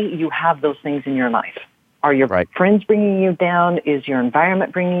why you have those things in your life. Are your friends bringing you down? Is your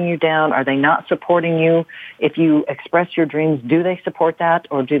environment bringing you down? Are they not supporting you? If you express your dreams, do they support that?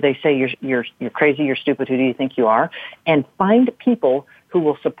 Or do they say you're crazy, you're stupid, who do you think you are? And find people who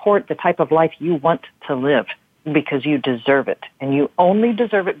will support the type of life you want to live because you deserve it. And you only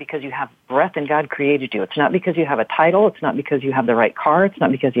deserve it because you have breath and God created you. It's not because you have a title. It's not because you have the right car. It's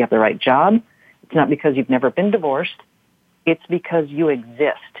not because you have the right job. It's not because you've never been divorced. It's because you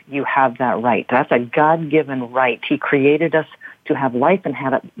exist. You have that right. That's a God-given right. He created us to have life and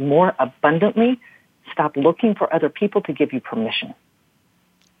have it more abundantly. Stop looking for other people to give you permission.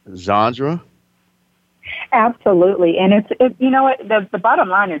 Zaundra? Absolutely. And you know what? The bottom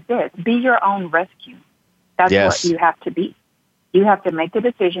line is this. Be your own rescue. That's what you have to be. You have to make the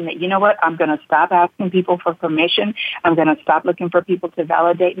decision that, you know what, I'm going to stop asking people for permission. I'm going to stop looking for people to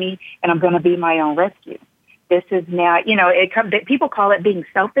validate me, and I'm going to be my own rescue. This is now, people call it being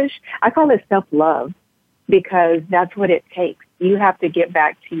selfish. I call it self-love because that's what it takes. You have to get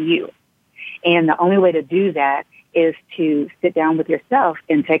back to you. And the only way to do that is to sit down with yourself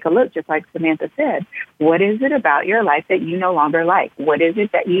and take a look, just like Samantha said. What is it about your life that you no longer like? What is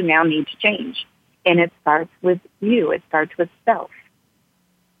it that you now need to change? And it starts with you. It starts with self.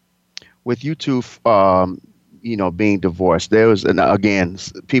 With you two, being divorced, there was, and again,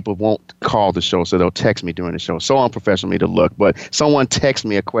 people won't call the show, so they'll text me during the show. So unprofessional of me to look, but someone texted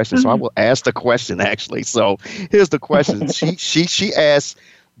me a question, so I will ask the question actually. So here's the question. She asked,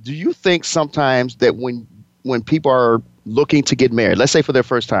 do you think sometimes that when people are looking to get married, let's say for their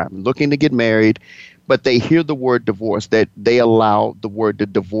first time, looking to get married, but they hear the word divorce, that they allow the word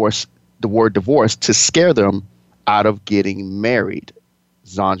divorce to scare them out of getting married?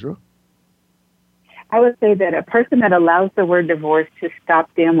 Zaundra? I would say that a person that allows the word divorce to stop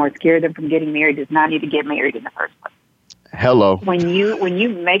them or scare them from getting married does not need to get married in the first place. Hello. When you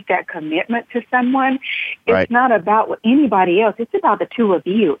make that commitment to someone, it's not about anybody else. It's about the two of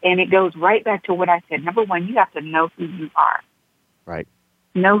you. And it goes right back to what I said. Number one, you have to know who you are. Right.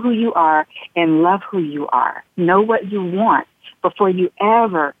 Know who you are and love who you are. Know what you want before you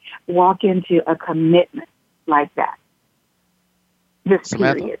ever walk into a commitment like that. Just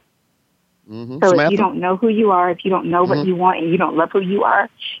Samantha? period. Mm-hmm. So Samantha? if you don't know who you are, if you don't know what you want, and you don't love who you are,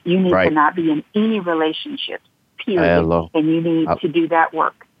 you need to not be in any relationships, period. Hello. And you need to do that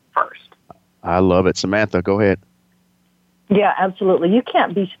work first. I love it. Samantha, go ahead. Yeah, absolutely. You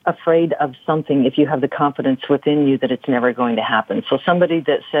can't be afraid of something if you have the confidence within you that it's never going to happen. So somebody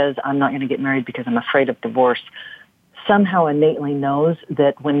that says, I'm not going to get married because I'm afraid of divorce, somehow innately knows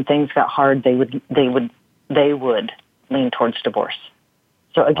that when things got hard, they would lean towards divorce.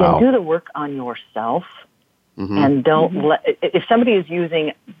 So again, do the work on yourself, and don't let, if somebody is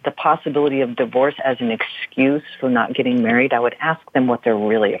using the possibility of divorce as an excuse for not getting married, I would ask them what they're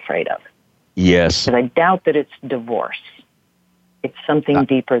really afraid of. Yes. Because I doubt that it's divorce. It's something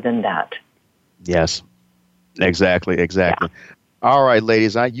deeper than that. Yes, exactly. Yeah. All right,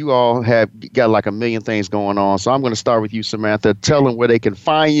 ladies, you all have got like a million things going on. So I'm going to start with you, Samantha. Tell them where they can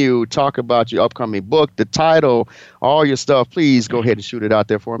find you, talk about your upcoming book, the title, all your stuff. Please go ahead and shoot it out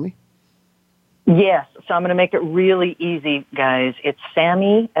there for me. Yes. So I'm going to make it really easy, guys. It's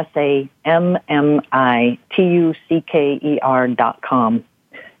Sammi, SAMMITUCKER.com.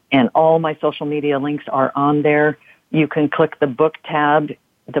 And all my social media links are on there. You can click the book tab.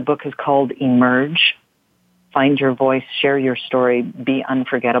 The book is called Emerge. Find your voice, share your story, be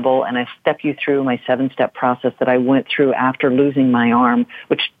unforgettable. And I step you through my 7-step process that I went through after losing my arm,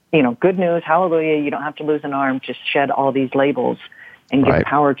 which, good news, hallelujah, you don't have to lose an arm, just shed all these labels and give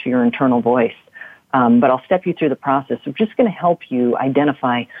power to your internal voice. But I'll step you through the process. I'm just going to help you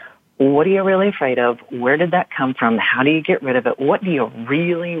identify, what are you really afraid of? Where did that come from? How do you get rid of it? What do you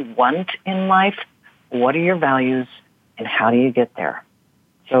really want in life? What are your values? And how do you get there?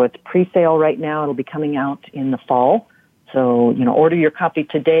 So it's pre-sale right now. It'll be coming out in the fall. So, order your copy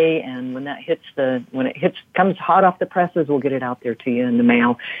today, and when it comes hot off the presses, we'll get it out there to you in the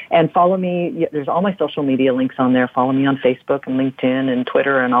mail. And follow me. There's all my social media links on there. Follow me on Facebook and LinkedIn and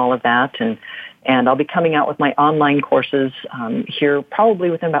Twitter and all of that. And I'll be coming out with my online courses here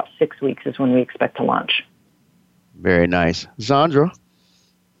probably within about 6 weeks is when we expect to launch. Very nice. Zaundra?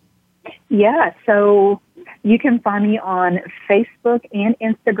 Yeah, so you can find me on Facebook and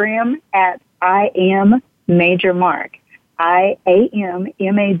Instagram at I Am Major Mark.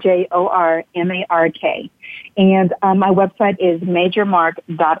 IAMMAJORMARK. And my website is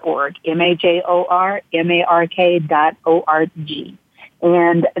majormark.org, MAJORMARK.org.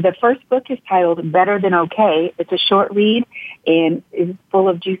 And the first book is titled Better Than Okay. It's a short read and is full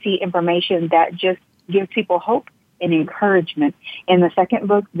of juicy information that just gives people hope and encouragement. And the second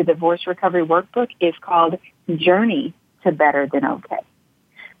book, the Divorce Recovery Workbook, is called Journey to Better Than Okay.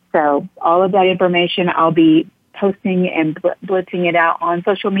 So all of that information I'll be posting and blitzing it out on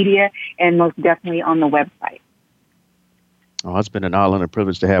social media and most definitely on the website. Oh, it's been an honor and a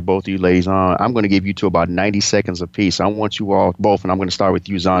privilege to have both of you ladies on. I'm going to give you to about 90 seconds apiece. I want you all both, and I'm going to start with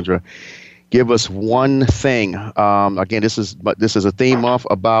you, Zaundra. Give us one thing. Again, this is a theme month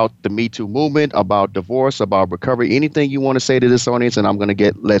about the Me Too movement, about divorce, about recovery. Anything you want to say to this audience, and I'm going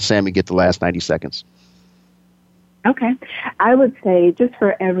to let Sammi get the last 90 seconds. Okay. I would say, just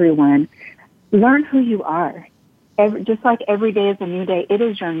for everyone, learn who you are. Just like every day is a new day, it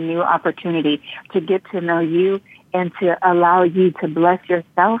is your new opportunity to get to know you and to allow you to bless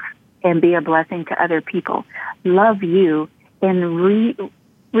yourself and be a blessing to other people. Love you and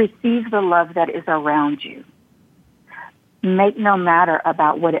receive the love that is around you. Make no matter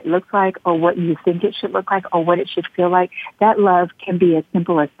about what it looks like or what you think it should look like or what it should feel like. That love can be as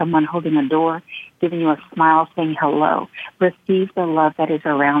simple as someone holding a door, giving you a smile, saying hello. Receive the love that is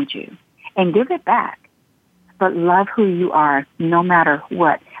around you and give it back. But love who you are no matter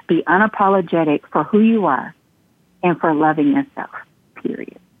what. Be unapologetic for who you are and for loving yourself,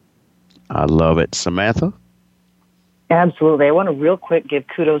 period. I love it. Samantha? Absolutely. I want to real quick give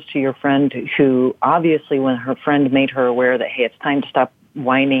kudos to your friend who obviously when her friend made her aware that, hey, it's time to stop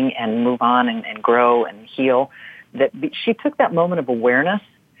whining and move on and grow and heal, that she took that moment of awareness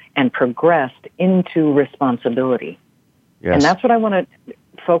and progressed into responsibility. Yes. And that's what I want to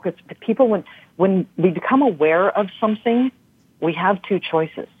focus. People, when we become aware of something, we have two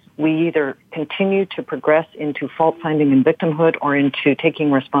choices. We either continue to progress into fault-finding and victimhood or into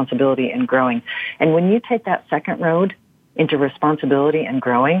taking responsibility and growing. And when you take that second road into responsibility and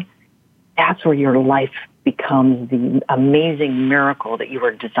growing, that's where your life becomes the amazing miracle that you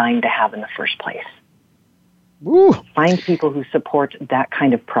were designed to have in the first place. Woo. Find people who support that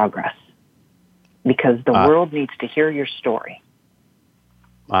kind of progress because the world needs to hear your story.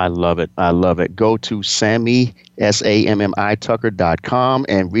 I love it. I love it. Go to Sammi, SAMMI Tucker.com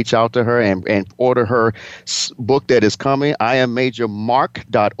and reach out to her and order her book that is coming.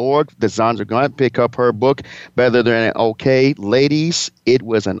 IamMajorMark.org. The Zaundra Grant, pick up her book, Better Than Okay. Ladies, it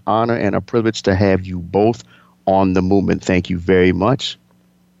was an honor and a privilege to have you both on the movement. Thank you very much.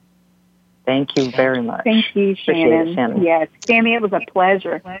 Thank you very much. Thank you, Shannon. Shannon. Yes, Sammi, it was a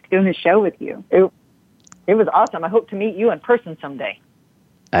pleasure doing the show with you. It was awesome. I hope to meet you in person someday.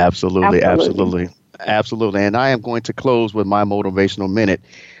 Absolutely. And I am going to close with my motivational minute.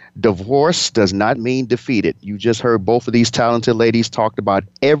 Divorce does not mean defeated. You just heard both of these talented ladies talked about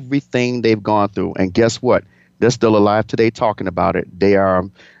everything they've gone through. And guess what? They're still alive today talking about it.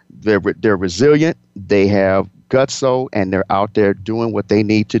 They're resilient. They have gutso, and they're out there doing what they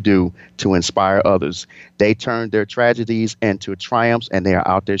need to do to inspire others. They turned their tragedies into triumphs, and they are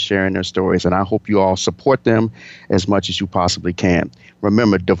out there sharing their stories. And I hope you all support them as much as you possibly can.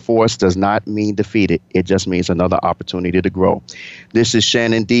 Remember, divorce does not mean defeated. It just means another opportunity to grow. This is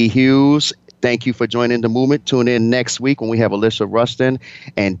Shannon D. Hughes. Thank you for joining the movement. Tune in next week when we have Alicia Rustin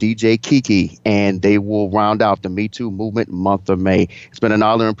and DJ Kiki, and they will round out the Me Too movement month of May. It's been an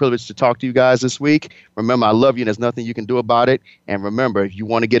honor and privilege to talk to you guys this week. Remember, I love you, and there's nothing you can do about it. And remember, if you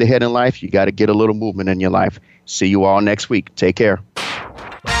want to get ahead in life, you got to get a little movement in your life. See you all next week. Take care.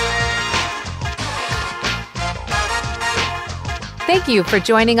 Thank you for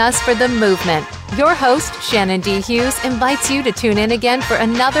joining us for The Movement. Your host, Shannon D. Hughes, invites you to tune in again for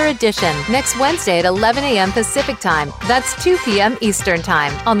another edition next Wednesday at 11 a.m. Pacific Time. That's 2 p.m. Eastern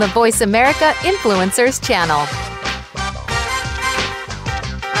Time on the Voice America Influencers channel.